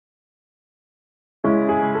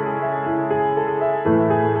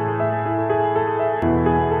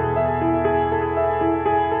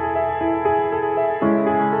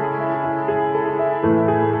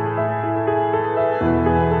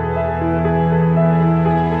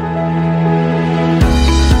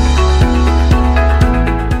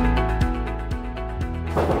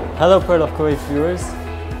Hello Pearl of Kuwait viewers,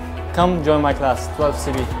 come join my class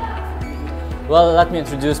 12CB. Well, let me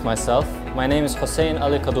introduce myself. My name is HUSSEIN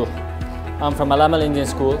Ali KDOUH. I'm from Al Indian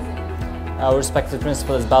School. Our respected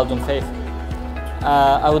principal is Baldun Faith.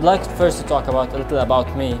 I would like first to talk a little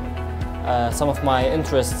about me, some of my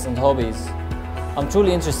interests and hobbies. I'm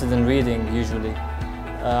truly interested in reading usually.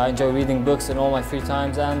 I enjoy reading books in all my free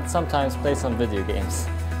times and sometimes play some video games.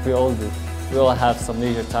 We all do. We all have some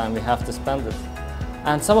leisure time, we have to spend it.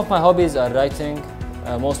 And some of my hobbies are writing,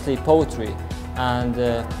 mostly poetry, and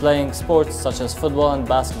playing sports such as football and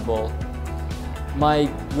basketball. My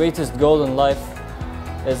greatest goal in life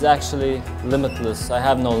is actually limitless. I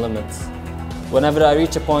have no limits. Whenever I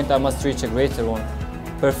reach a point, I must reach a greater one.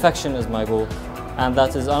 Perfection is my goal, and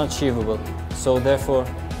that is unachievable. So therefore,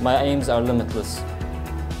 my aims are limitless.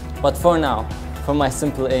 But for now, for my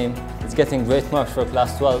simple aim, is getting great marks for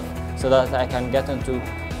class 12 so that I can get into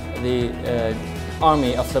the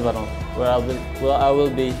Army of Lebanon, where I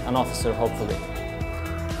will be an officer, hopefully.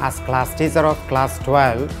 As class teacher of class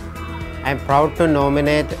 12, I am proud to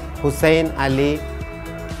nominate Hussein Ali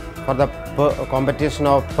for the competition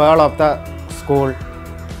of Pearl of the School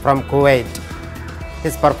from Kuwait.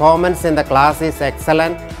 His performance in the class is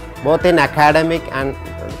excellent, both in academic and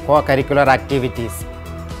co-curricular activities.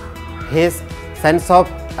 His sense of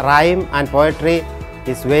rhyme and poetry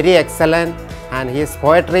is very excellent, and his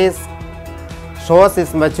poetry shows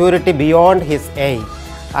his maturity beyond his age.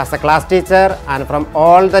 As a class teacher and from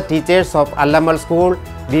all the teachers of Al School,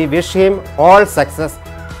 we wish him all success.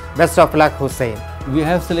 Best of luck, Hussein. We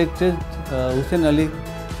have selected Hussein Ali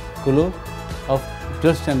KDOUH of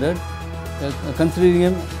 12th standard, considering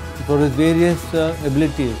him for his various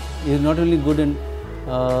abilities. He is not only good in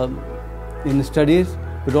studies,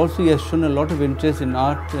 but also he has shown a lot of interest in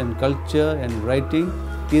art and culture and writing.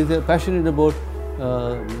 He is passionate about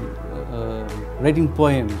writing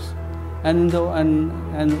poems, and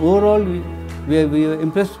overall we are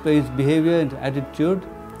impressed by his behavior and attitude.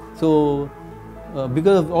 So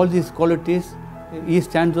because of all these qualities, he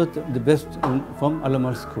stands out the best from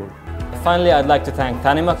Al School. Finally, I'd like to thank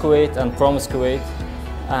Tanima Kuwait and Promise Kuwait,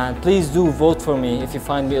 and please do vote for me if you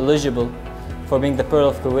find me eligible for being the Pearl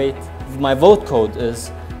of Kuwait. My vote code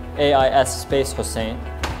is AIS space Hussein,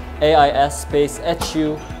 AIS space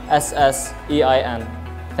HUSSEIN.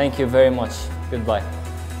 Thank you very much. Goodbye.